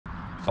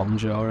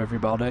Bonjour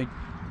everybody,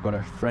 I've got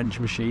a French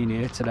machine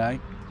here today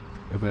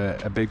with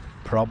a big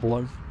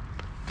problem.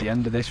 The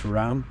end of this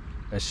ram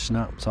has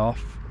snapped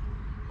off.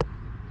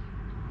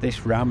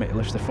 This ram, it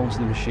lifts the front of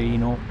the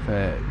machine up,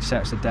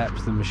 sets the depth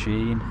of the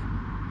machine,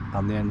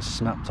 and the end's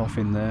snapped off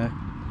in there.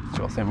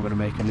 So I think we're going to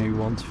make a new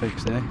one to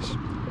fix this.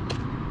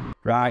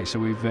 Right, so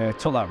we've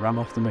took that ram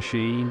off the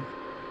machine,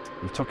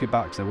 we've took it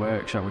back to the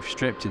workshop, we've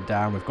stripped it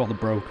down, we've got the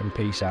broken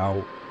piece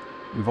out.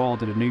 We've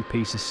ordered a new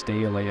piece of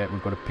steel here.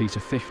 We've got a piece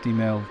of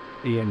 50mm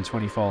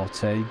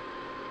EN24T,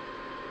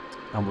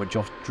 and we're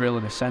just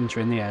drilling a centre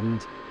in the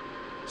end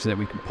so that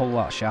we can pull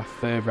that shaft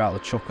further out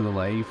of the chuck of the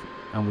lathe,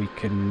 and we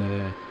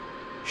can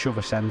shove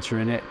a centre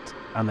in it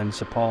and then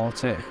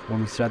support it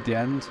when we thread the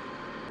end.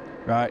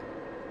 Right,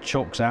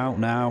 chuck's out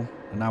now,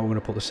 and now we're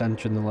going to put the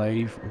centre in the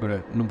lathe. We've got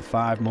a number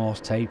 5 Morse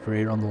taper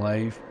here on the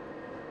lathe.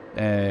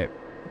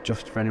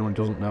 Just for anyone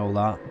who doesn't know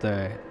that,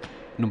 the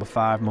number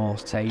 5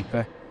 Morse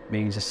taper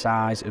means the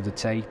size of the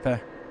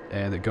taper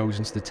that goes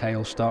into the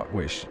tailstock,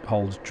 which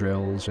holds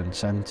drills and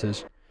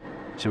centres.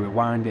 So we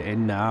wind it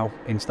in now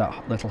into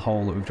that little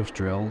hole that we've just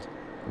drilled.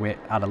 We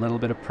add a little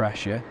bit of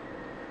pressure,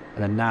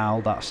 and then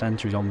now that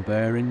centre is on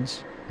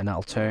bearings, and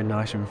that'll turn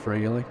nice and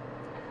freely.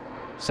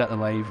 Set the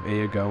lathe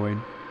here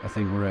going. I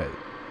think we're at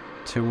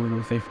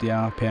 250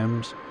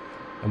 RPMs,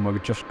 and we're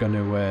just going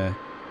to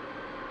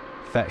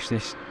fetch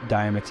this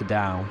diameter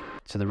down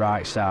to the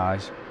right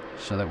size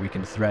so that we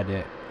can thread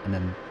it, and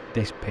then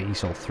this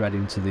piece will thread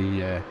into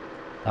the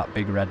that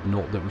big red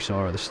nut that we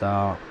saw at the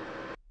start.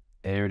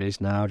 Here it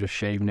is now, just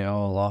shaving it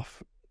all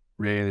off.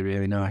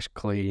 Really nice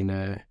clean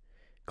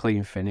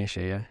finish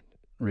here.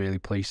 Really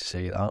pleased to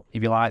see that.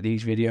 If you like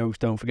these videos,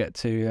 don't forget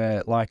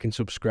to like and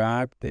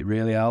subscribe, it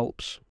really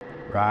helps.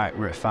 Right,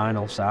 we're at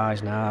final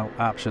size now,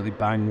 absolutely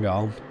bang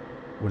on.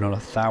 We're not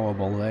a thou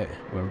above it,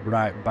 we're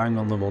right bang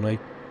on the money,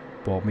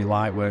 but my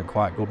light weren't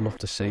quite good enough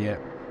to see it.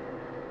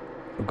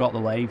 We've got the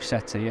lathe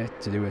set here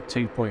to do a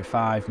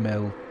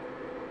 2.5mm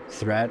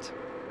thread.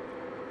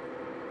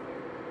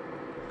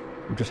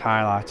 We've just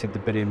highlighted the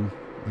bit in,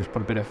 just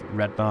put a bit of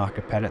red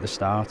marker pen at the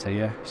start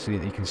here so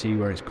that you can see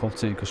where it's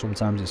cutted, because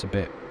sometimes it's a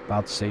bit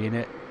bad seeing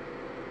it.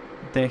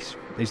 This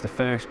is the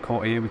first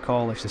cut here, we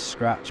call this a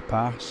scratch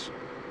pass.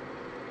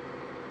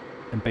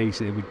 And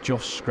basically we're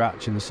just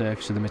scratching the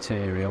surface of the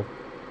material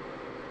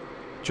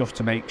just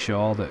to make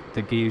sure that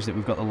the gears that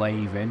we've got the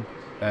lathe in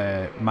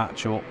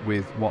match up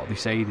with what they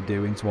say they're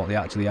doing to what they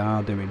actually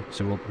are doing.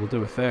 So we'll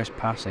do a first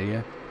pass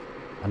here,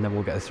 and then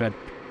we'll get the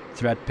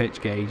thread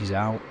pitch gauges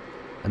out,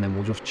 and then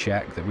we'll just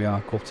check that we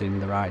are cutting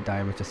the right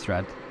diameter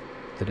thread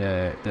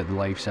that the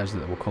lathe says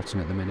that we're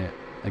cutting at the minute.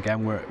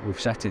 Again, we've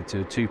set it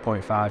to a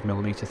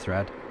 2.5mm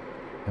thread,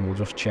 and we'll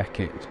just check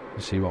it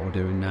and see what we're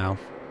doing now.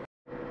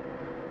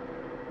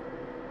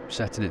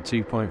 Set it at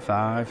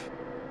 2.5,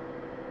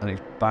 and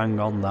it's bang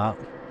on that.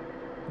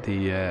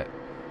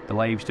 The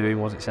lathe's doing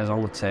what it says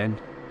on the tin,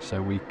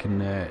 so we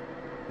can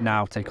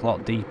now take a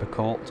lot deeper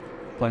cut,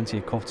 plenty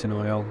of cutting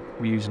oil.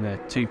 We're using a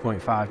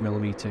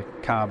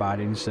 2.5mm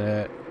carbide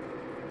insert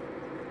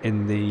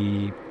in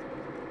the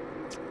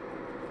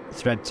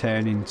thread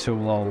turning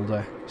tool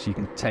holder, so you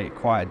can take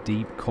quite a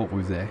deep cut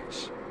with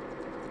this,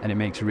 and it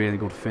makes a really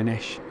good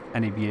finish.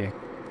 And if you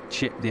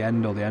chip the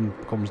end or the end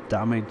becomes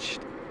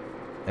damaged,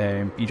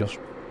 you just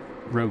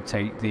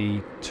rotate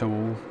the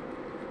tool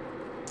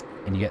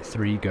and you get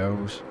 3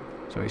 goes.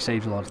 So it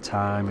saves a lot of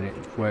time, and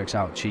it works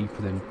out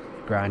cheaper than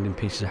grinding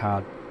pieces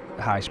of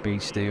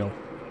high-speed steel.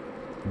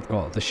 We've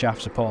got the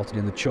shaft supported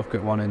in the chuck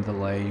at one end of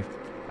the lathe,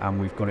 and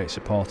we've got it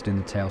supported in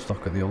the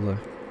tailstock at the other.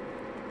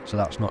 So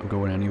that's not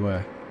going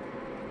anywhere.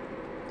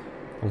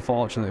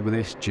 Unfortunately with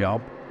this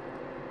job,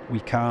 we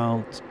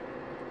can't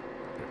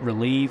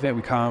relieve it,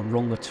 we can't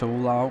run the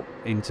tool out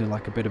into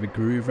like a bit of a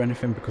groove or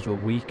anything, because we'll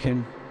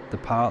weaken the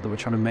part that we're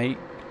trying to make.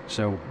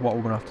 So what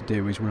we're going to have to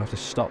do is we're going to have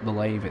to stop the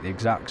lathe at the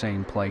exact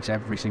same place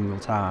every single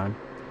time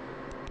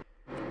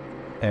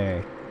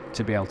to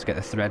be able to get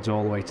the threads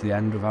all the way to the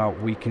end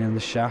without weakening the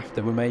shaft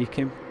that we're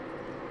making.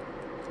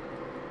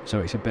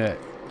 So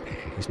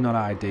it's not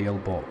ideal,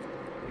 but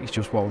it's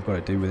just what we've got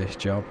to do with this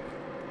job.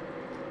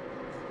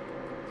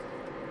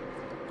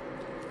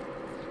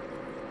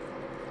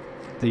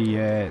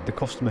 The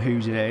customer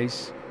whose it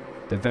is,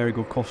 they're a very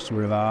good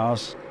customer of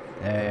ours.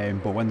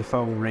 But when the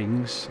phone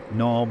rings,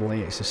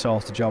 normally it's the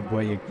sort of job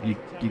where you're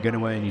going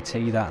to earn your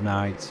tea that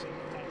night.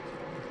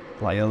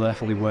 Like, you'll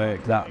definitely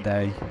work that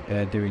day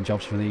doing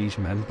jobs for these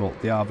men,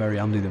 but they are very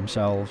handy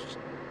themselves.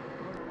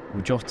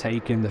 We've just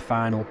taken the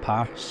final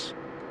pass.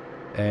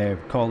 We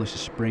call this a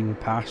spring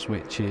pass,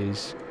 which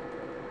is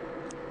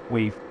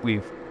we've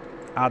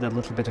added a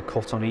little bit of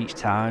cut on each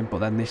time, but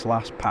then this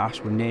last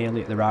pass we're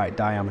nearly at the right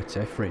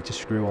diameter for it to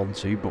screw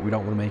onto, but we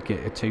don't want to make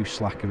it too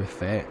slack of a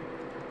fit.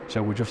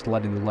 So we're just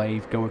letting the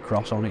lathe go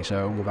across on its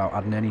own without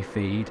adding any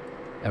feed,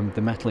 and the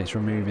metal it's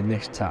removing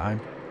this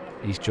time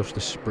is just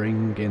the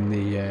spring in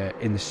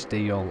the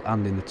steel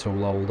and in the tool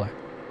holder.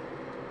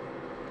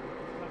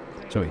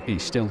 So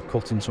it's still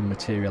cutting some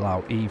material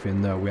out,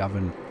 even though we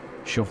haven't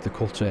shoved the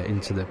cutter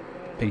into the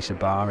piece of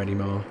bar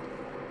anymore.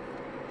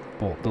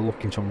 but they're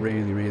looking some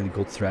really, really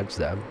good threads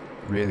there.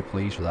 Really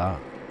pleased with that.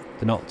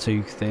 They're not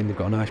too thin, they've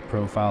got a nice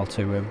profile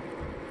to them.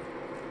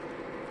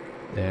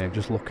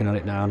 Just looking at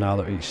it now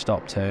that it's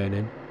stopped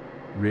turning.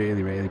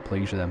 Really, really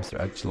pleased with them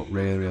threads. They look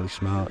really, really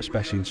smart,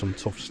 especially in some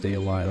tough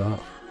steel like that.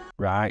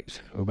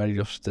 Right, we better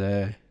just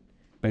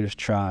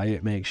try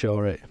it, make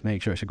sure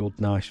it's a good,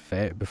 nice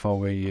fit before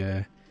we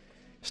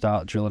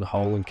start drilling a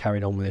hole and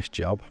carrying on with this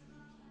job.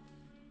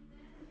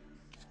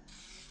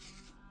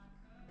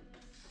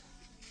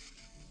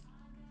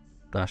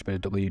 Nice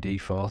bit of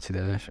WD-40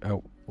 there.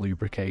 Oh,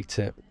 lubricate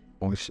it.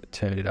 Always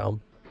turn it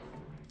on.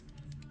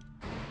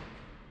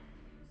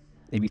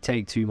 If you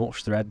take too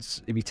much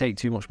threads, if you take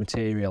too much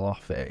material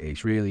off it,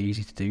 it's really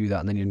easy to do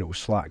that, and then you end up with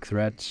slack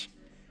threads.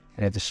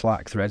 And if the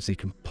slack threads, you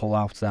can pull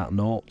out that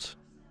nut,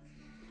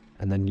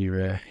 and then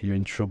you're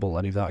in trouble.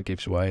 And if that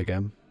gives way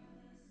again,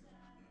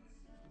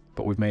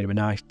 but we've made them a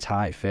nice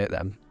tight fit.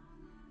 Then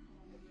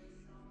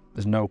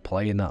there's no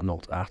play in that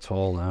nut at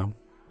all now,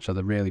 so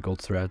they're really good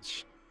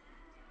threads.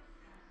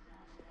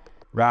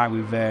 Right,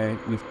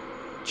 we've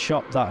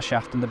chopped that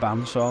shaft in the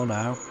bandsaw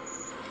now.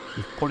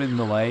 We've put in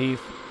the lathe.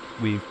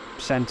 We've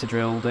centre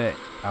drilled it,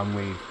 and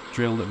we've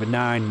drilled it with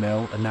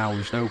 9mm, and now we're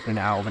just opening it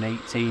out of an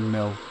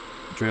 18mm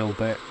drill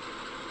bit.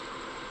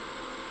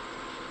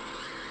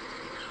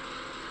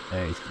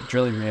 It's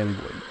drilling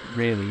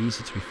really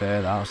easy, to be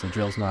fair. So the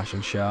drill's nice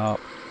and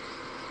sharp.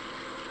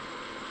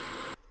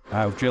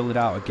 We've drilled it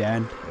out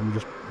again,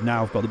 and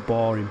now we've got the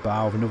boring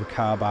bar with another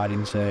carbide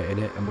insert in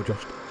it, and we're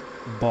just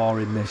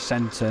boring the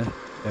centre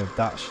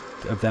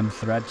of them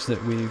threads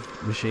that we've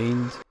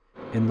machined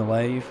in the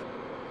lathe.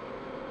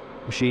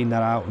 Machine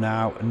that out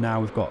now, and now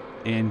we've got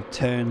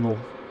internal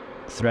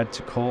thread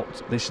to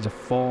cut. This is a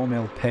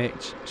 4mm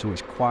pitch, so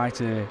it's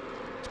quite a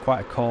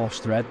coarse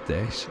thread,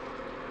 this,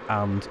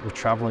 and we're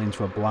travelling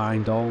into a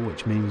blind hole,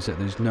 which means that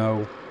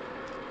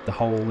the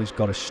hole has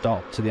got to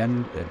stop to the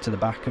end, to the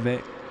back of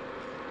it.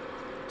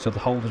 So the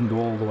hole doesn't go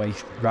all the way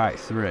right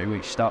through,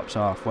 it stops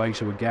halfway.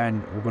 So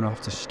again, we're going to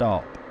have to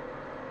stop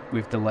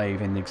with the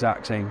lathe in the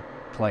exact same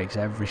place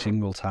every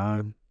single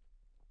time.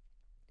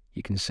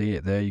 You can see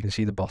it there, you can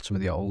see the bottom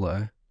of the hole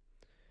there.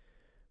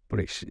 But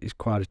it's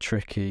quite a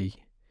tricky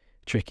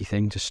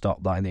thing to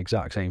stop that in the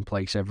exact same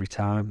place every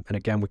time. And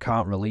again, we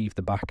can't relieve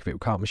the back of it, we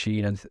can't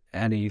machine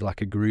any like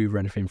a groove or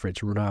anything for it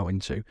to run out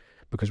into,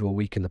 because we'll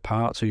weaken the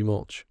part too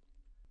much.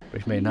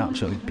 We've made an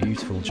absolutely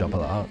beautiful job of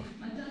that.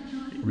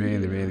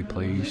 Really, really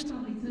pleased.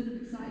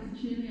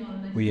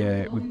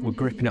 We're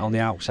gripping it on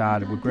the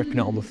outside, we're gripping it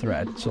on the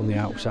threads on the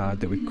outside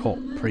that we cut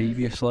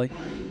previously.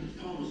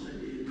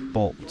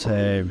 But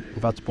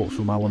we've had to put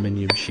some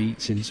aluminium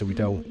sheets in so we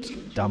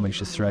don't damage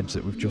the threads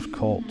that we've just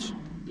cut.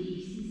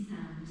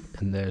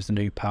 And there's the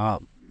new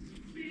part,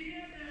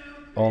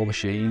 all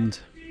machined,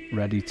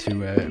 ready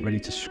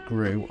to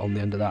screw on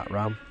the end of that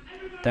ram.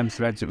 Them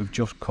threads that we've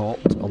just cut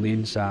on the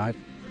inside,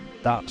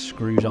 that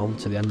screws on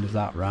to the end of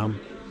that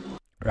ram.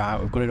 Right,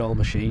 we've got it all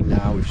machined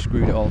now, we've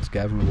screwed it all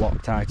together, we've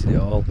Loctited it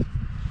all,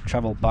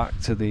 travelled back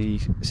to the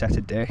set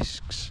of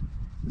discs,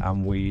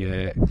 and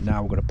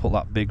now we're going to put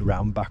that big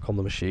ram back on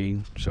the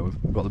machine. So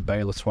we've got the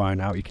baler twine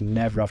out. You can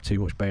never have too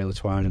much baler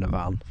twine in a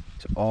van,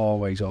 so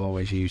always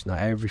using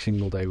that. Every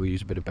single day we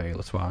use a bit of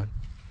baler twine.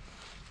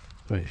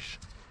 It's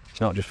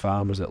not just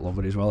farmers that love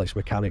it as well, it's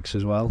mechanics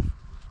as well.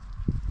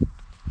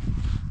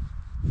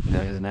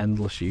 There's an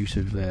endless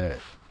uses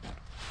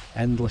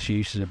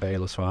of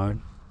baler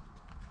twine.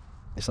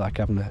 It's like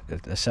having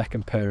a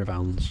second pair of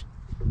hands.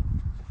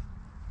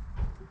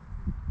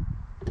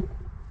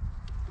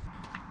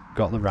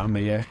 Got the ram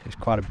here, it's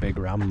quite a big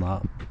ram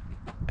that.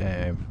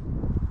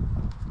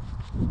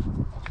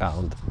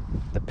 And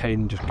the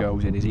pin just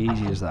goes in as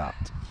easy as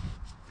that.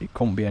 It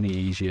couldn't be any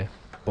easier.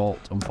 But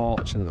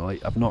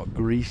unfortunately, I've not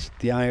greased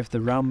the eye of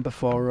the ram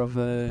before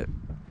I've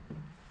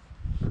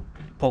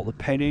put the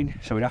pin in,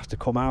 so it has to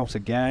come out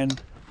again.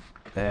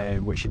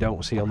 Which you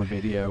don't see on the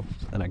video,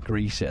 and I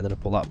grease it and then I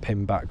pull that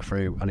pin back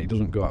through, and it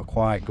doesn't go out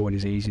quite going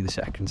as easy the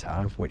second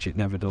time, which it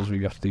never does.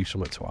 We have to do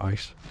something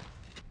twice.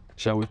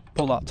 So we've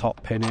put that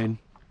top pin in.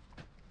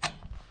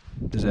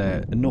 There's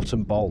a nut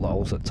and bolt that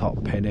holds that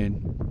top pin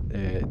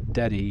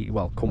in.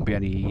 Well, couldn't be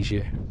any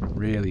easier.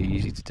 Really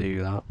easy to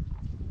do that.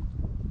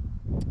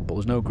 But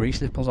there's no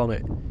grease nipples on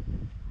it,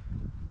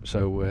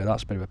 so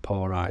that's a bit of a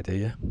poor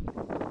idea.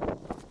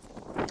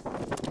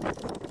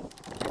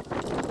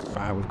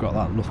 Right, we've got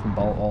that nut and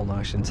bolt all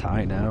nice and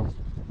tight now.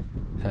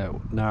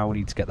 So now we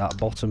need to get that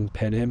bottom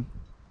pin in.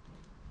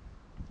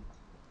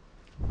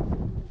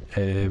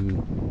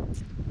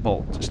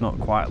 But it's not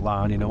quite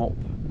lining up,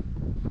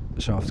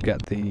 so I have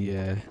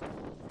to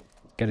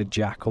get a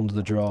jack under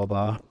the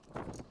drawbar.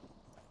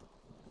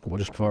 But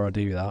just before I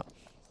do that,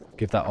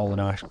 give that all a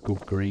nice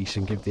good grease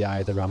and give the eye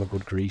of the ram a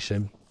good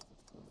greasing.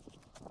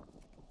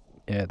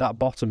 Yeah, that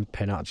bottom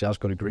pin actually has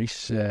got a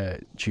grease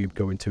tube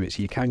going to it,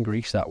 so you can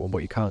grease that one, but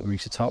you can't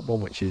grease the top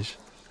one, which is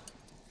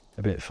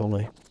a bit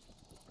funny.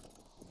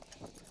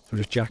 So we're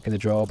just jacking the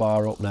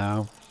drawbar up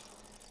now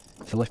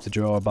to lift the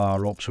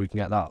drawbar up so we can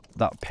get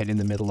that pin in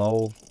the middle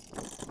hole.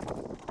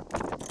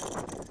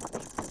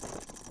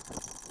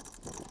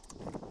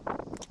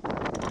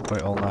 got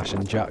it all nice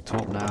and jacked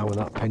up now, and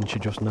that pincher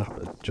just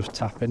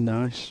tapping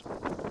nice.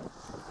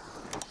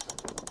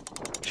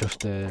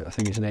 Just I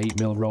think it's an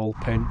 8mm roll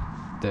pin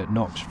that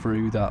knocks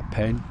through that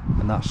pin,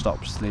 and that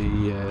stops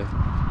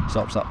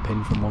that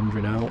pin from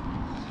wandering out.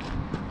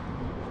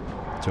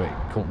 So it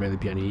couldn't really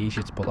be any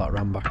easier to put that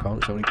ram back on.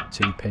 It's only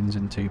 2 pins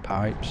and 2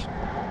 pipes.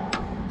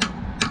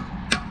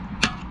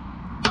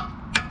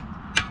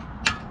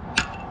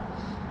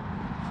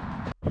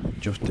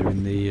 Just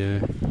doing the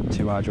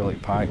 2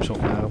 hydraulic pipes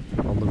up now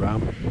on the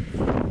ram.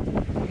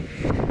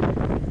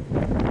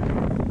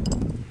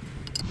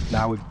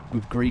 Now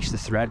we've greased the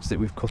threads that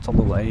we've cut on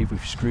the lathe.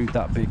 We've screwed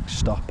that big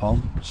stop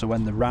on, so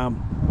when the ram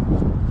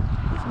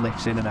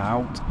lifts in and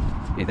out,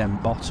 it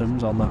then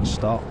bottoms on that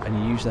stop, and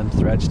you use them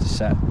threads to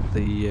set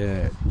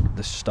the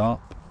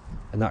stop,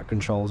 and that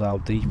controls how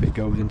deep it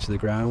goes into the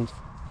ground. So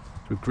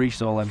we've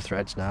greased all them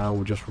threads now.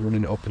 We're just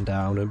running it up and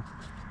down them,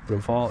 but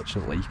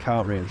unfortunately you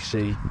can't really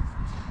see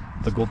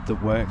the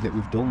good work that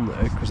we've done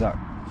there, because that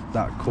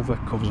cover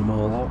covers them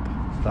all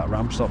up. That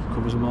ram stop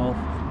covers them all.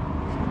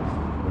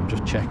 I'm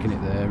just checking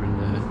it there,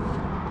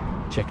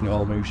 and checking it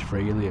all moves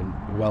freely, and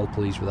we're well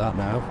pleased with that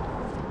now.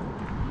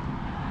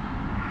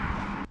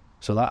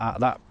 So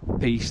that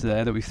piece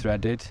there that we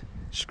threaded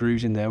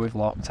screws in there with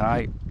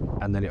Loctite,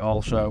 and then it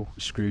also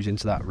screws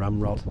into that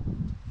ramrod,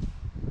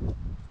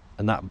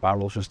 and that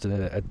barrel's just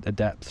a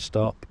depth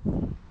stop.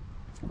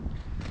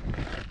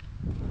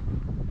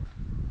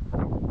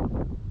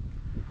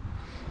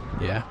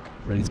 Yeah,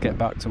 ready to get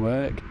back to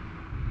work.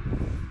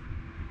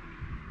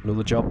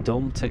 Another job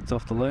done, ticked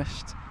off the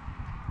list.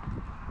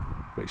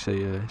 But it's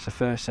a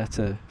first set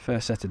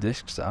of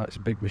discs. It's a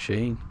big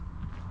machine.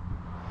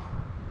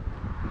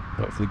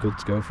 Hopefully good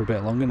to go for a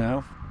bit longer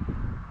now.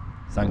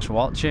 Thanks for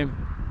watching.